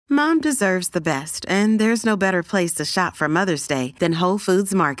Mom deserves the best, and there's no better place to shop for Mother's Day than Whole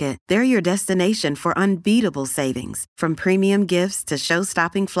Foods Market. They're your destination for unbeatable savings, from premium gifts to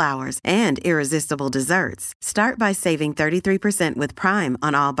show-stopping flowers and irresistible desserts. Start by saving 33% with Prime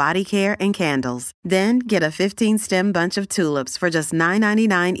on all body care and candles. Then get a 15-stem bunch of tulips for just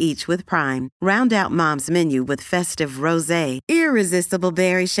 $9.99 each with Prime. Round out Mom's menu with festive rosé, irresistible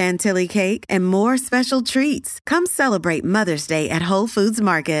berry chantilly cake, and more special treats. Come celebrate Mother's Day at Whole Foods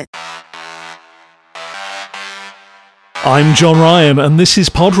Market. I'm John Ryan, and this is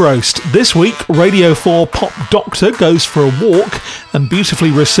Pod Roast. This week, Radio 4 pop doctor goes for a walk, and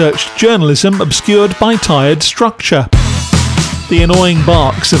beautifully researched journalism obscured by tired structure. The annoying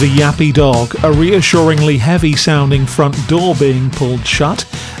barks of a yappy dog, a reassuringly heavy-sounding front door being pulled shut,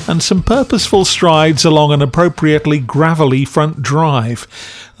 and some purposeful strides along an appropriately gravelly front drive.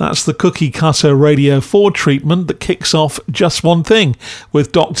 That's the cookie-cutter Radio 4 treatment that kicks off Just One Thing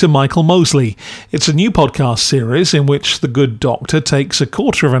with Dr. Michael Mosley. It's a new podcast series in which the good doctor takes a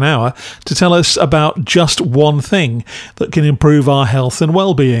quarter of an hour to tell us about just one thing that can improve our health and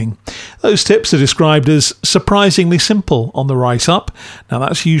well-being. Those tips are described as surprisingly simple on the write-up. Now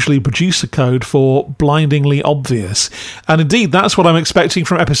that's usually producer code for blindingly obvious. And indeed, that's what I'm expecting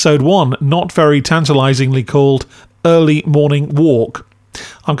from episode 1, not very tantalisingly called Early Morning Walk.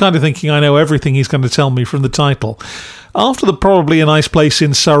 I'm kind of thinking I know everything he's going to tell me from the title. After the Probably a Nice Place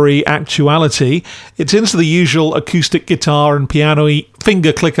in Surrey actuality, it's into the usual acoustic guitar and piano-y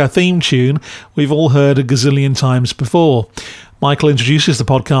finger clicker theme tune we've all heard a gazillion times before. Michael introduces the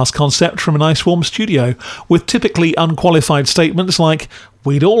podcast concept from a nice warm studio with typically unqualified statements like,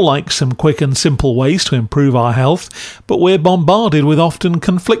 "We'd all like some quick and simple ways to improve our health, but we're bombarded with often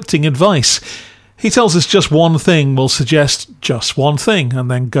conflicting advice." He tells us just one thing will suggest just one thing, and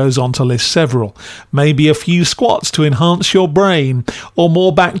then goes on to list several. Maybe a few squats to enhance your brain, or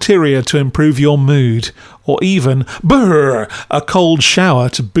more bacteria to improve your mood, or even, a cold shower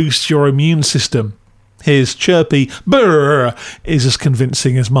to boost your immune system. His chirpy brr is as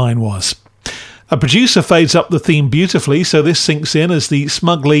convincing as mine was. A producer fades up the theme beautifully, so this sinks in as the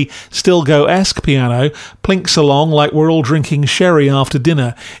smugly Stilgo-esque piano plinks along like we're all drinking sherry after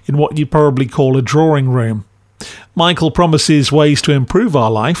dinner in what you'd probably call a drawing room. Michael promises ways to improve our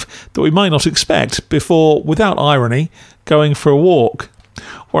life that we might not expect before, without irony, going for a walk.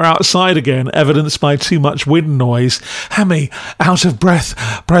 We're outside again, evidenced by too much wind noise, hammy,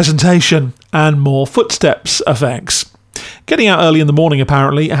 out-of-breath presentation, and more footsteps effects. Getting out early in the morning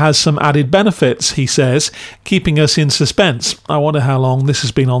apparently has some added benefits, he says, keeping us in suspense. I wonder how long this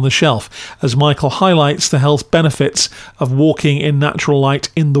has been on the shelf, as Michael highlights the health benefits of walking in natural light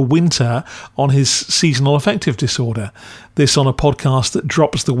in the winter on his seasonal affective disorder. This on a podcast that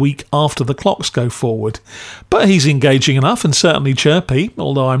drops the week after the clocks go forward. But he's engaging enough and certainly chirpy,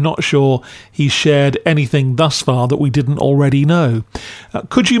 although I'm not sure he's shared anything thus far that we didn't already know.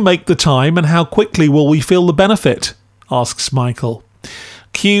 Could you make the time, and how quickly will we feel the benefit? Asks Michael.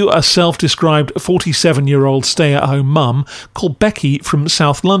 Cue a self-described 47-year-old stay-at-home mum called Becky from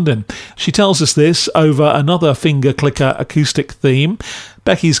South London. She tells us this over another finger-clicker acoustic theme.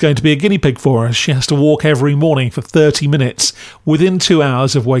 Becky's going to be a guinea pig for us. She has to walk every morning for 30 minutes within 2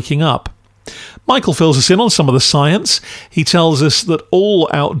 hours of waking up. Michael fills us in on some of the science. He tells us that all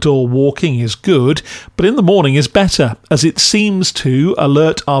outdoor walking is good, but in the morning is better, as it seems to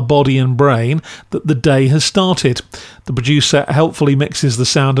alert our body and brain that the day has started. The producer helpfully mixes the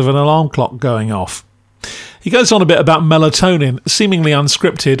sound of an alarm clock going off. He goes on a bit about melatonin, seemingly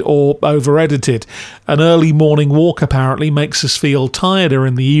unscripted or over-edited. An early morning walk apparently makes us feel tireder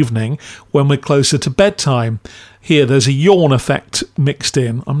in the evening when we're closer to bedtime. Here, there's a yawn effect mixed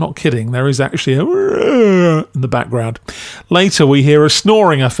in. I'm not kidding. There is actually a in the background. Later, we hear a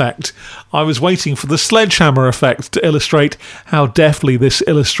snoring effect. I was waiting for the sledgehammer effect to illustrate how deftly this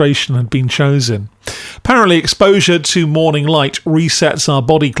illustration had been chosen. Apparently, exposure to morning light resets our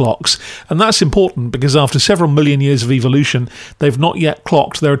body clocks, and that's important because after several million years of evolution, they've not yet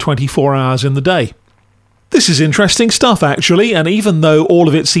clocked there are 24 hours in the day. This is interesting stuff, actually, and even though all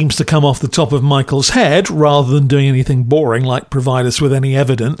of it seems to come off the top of Michael's head, rather than doing anything boring like provide us with any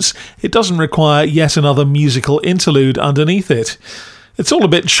evidence, it doesn't require yet another musical interlude underneath it. It's all a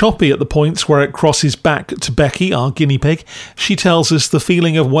bit choppy at the points where it crosses back to Becky, our guinea pig. She tells us the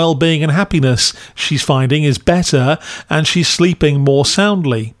feeling of well-being and happiness she's finding is better, and she's sleeping more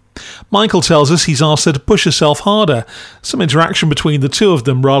soundly. Michael tells us he's asked her to push herself harder. Some interaction between the two of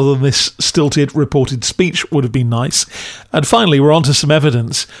them rather than this stilted reported speech would have been nice. And finally, we're on to some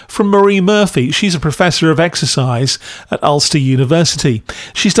evidence from Marie Murphy. She's a professor of exercise at Ulster University.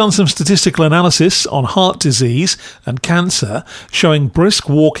 She's done some statistical analysis on heart disease and cancer, showing brisk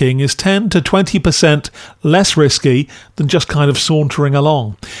walking is 10 to 20% less risky than just kind of sauntering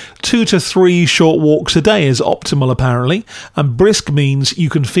along. 2 to 3 short walks a day is optimal apparently, and brisk means you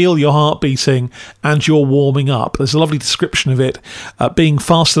can feel your heart beating and you're warming up. There's a lovely description of it, being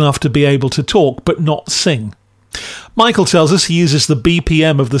fast enough to be able to talk but not sing. Michael tells us he uses the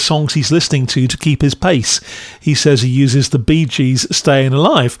BPM of the songs he's listening to keep his pace. He says he uses the Bee Gees' Stayin'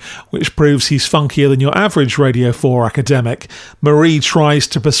 Alive, which proves he's funkier than your average Radio 4 academic. Marie tries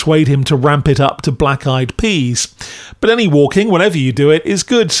to persuade him to ramp it up to Black Eyed Peas. But any walking, whenever you do it, is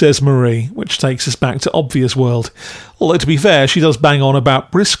good, says Marie, which takes us back to Obvious World. Although to be fair, she does bang on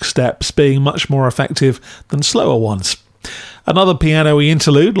about brisk steps being much more effective than slower ones. Another piano-y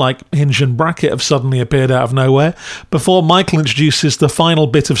interlude, like Hinge and Bracket, have suddenly appeared out of nowhere, before Michael introduces the final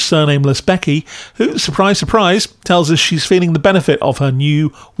bit of Surnameless Becky, who, surprise, surprise, tells us she's feeling the benefit of her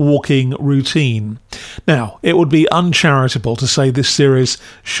new walking routine. Now, it would be uncharitable to say this series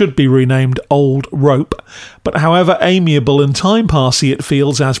should be renamed Old Rope, but however amiable and time-passy it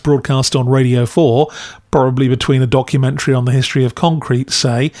feels as broadcast on Radio 4, probably between a documentary on the history of concrete,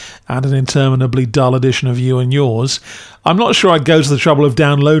 say, and an interminably dull edition of You and Yours, I'm not sure I'd go to the trouble of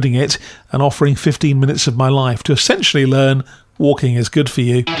downloading it and offering 15 minutes of my life to essentially learn walking is good for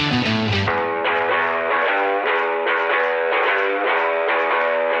you.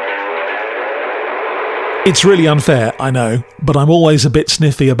 It's really unfair, I know, but I'm always a bit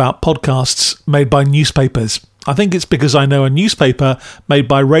sniffy about podcasts made by newspapers. I think it's because I know a newspaper made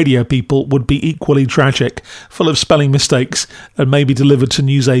by radio people would be equally tragic, full of spelling mistakes, and maybe delivered to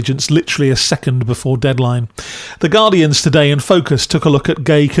newsagents literally a second before deadline. The Guardian's Today in Focus took a look at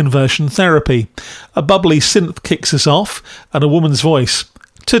gay conversion therapy. A bubbly synth kicks us off, and a woman's voice.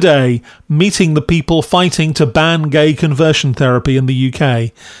 Today, meeting the people fighting to ban gay conversion therapy in the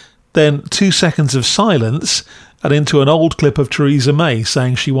UK. Then 2 seconds of silence, and into an old clip of Theresa May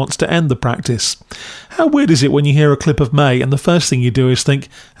saying she wants to end the practice. How weird is it when you hear a clip of May and the first thing you do is think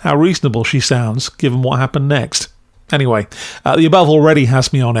how reasonable she sounds, given what happened next? Anyway, the above already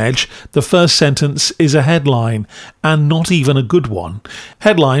has me on edge. The first sentence is a headline, and not even a good one.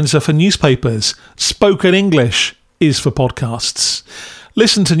 Headlines are for newspapers. Spoken English is for podcasts.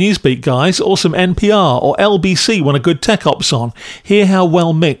 Listen to Newsbeat, guys, or some NPR or LBC when a good tech op's on. Hear how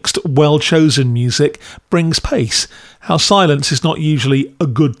well-mixed, well-chosen music brings pace, how silence is not usually a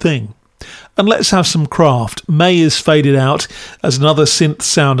good thing. And let's have some craft. May is faded out as another synth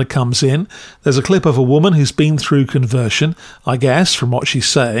sounder comes in. There's a clip of a woman who's been through conversion. I guess, from what she's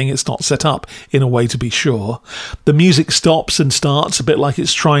saying, it's not set up in a way to be sure. The music stops and starts a bit like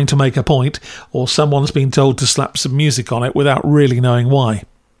it's trying to make a point, or someone's been told to slap some music on it without really knowing why.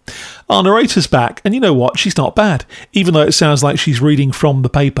 Our narrator's back, and you know what, she's not bad, even though it sounds like she's reading from the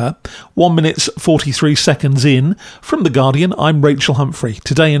paper. 1 minute 43 seconds in. From The Guardian, I'm Rachel Humphrey.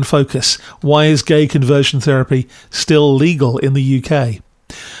 Today in Focus, why is gay conversion therapy still legal in the UK?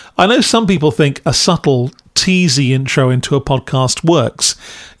 I know some people think a subtle, teasy intro into a podcast works.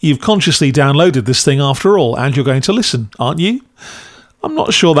 You've consciously downloaded this thing after all, and you're going to listen, aren't you? I'm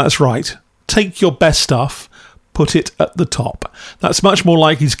not sure that's right. Take your best stuff, put it at the top. That's much more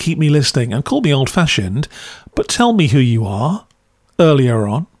likely to keep me listening, and call me old-fashioned, but tell me who you are. Earlier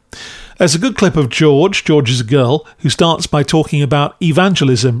on, there's a good clip of George is a girl, who starts by talking about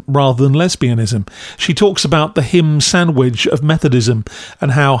evangelism rather than lesbianism. She talks about the hymn sandwich of Methodism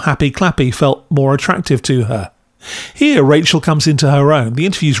and how Happy Clappy felt more attractive to her. Here, Rachel comes into her own. The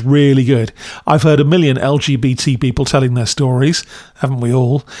interview's really good. I've heard a million LGBT people telling their stories, haven't we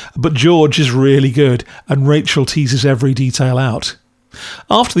all? But George is really good, and Rachel teases every detail out.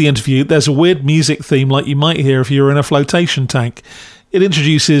 After the interview, there's a weird music theme like you might hear if you were in a flotation tank. It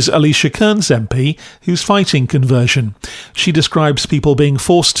introduces Alicia Kearns MP, who's fighting conversion. She describes people being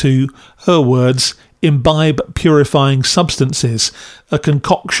forced to, her words, imbibe purifying substances, a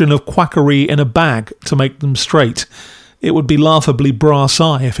concoction of quackery in a bag to make them straight. It would be laughably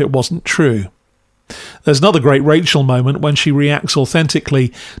brass-eye if it wasn't true. There's another great Rachel moment when she reacts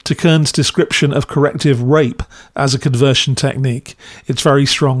authentically to Kearns' description of corrective rape as a conversion technique. It's very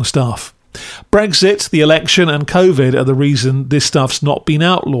strong stuff. Brexit, the election and COVID are the reason this stuff's not been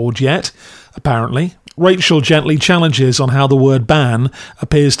outlawed yet. apparently. Rachel gently challenges on how the word ban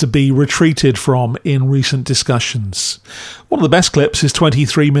appears to be retreated from in recent discussions. One of the best clips is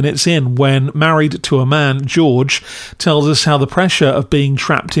 23 minutes in, when Married to a Man, George, tells us how the pressure of being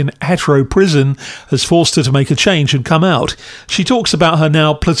trapped in hetero prison has forced her to make a change and come out. She talks about her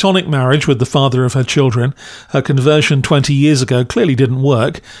now platonic marriage with the father of her children. Her conversion 20 years ago clearly didn't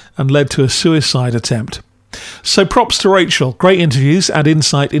work and led to a suicide attempt. So props to Rachel. Great interviews add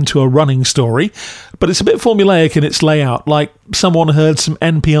insight into a running story, but it's a bit formulaic in its layout, like someone heard some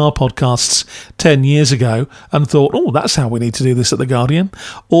NPR podcasts 10 years ago and thought, oh, that's how we need to do this at The Guardian.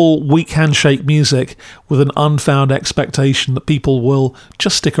 All weak handshake music with an unfound expectation that people will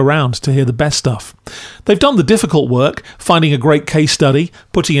just stick around to hear the best stuff. They've done the difficult work, finding a great case study,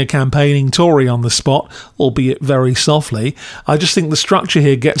 putting a campaigning Tory on the spot, albeit very softly. I just think the structure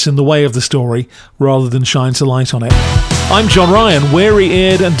here gets in the way of the story rather than shines a light on it. I'm John Ryan,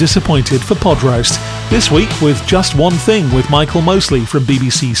 weary-eared and disappointed for Pod Roast. This week with Just One Thing with Michael Mosley from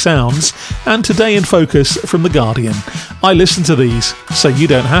BBC Sounds and Today in Focus from The Guardian. I listen to these so you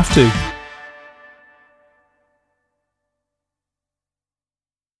don't have to.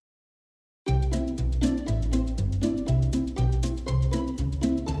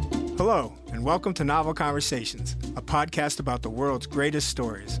 Hello, and welcome to Novel Conversations, a podcast about the world's greatest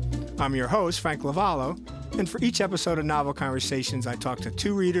stories. I'm your host, Frank Lavallo, and for each episode of Novel Conversations, I talk to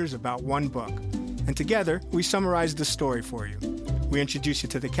two readers about one book. And together, we summarize the story for you. We introduce you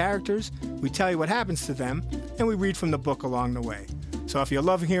to the characters, we tell you what happens to them, and we read from the book along the way. So if you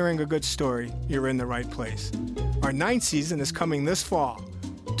love hearing a good story, you're in the right place. Our 9th season is coming this fall.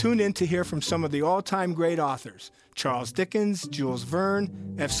 Tune in to hear from some of the all-time great authors, Charles Dickens, Jules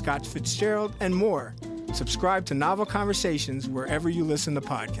Verne, F. Scott Fitzgerald, and more. Subscribe to Novel Conversations wherever you listen to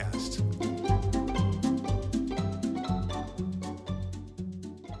podcasts.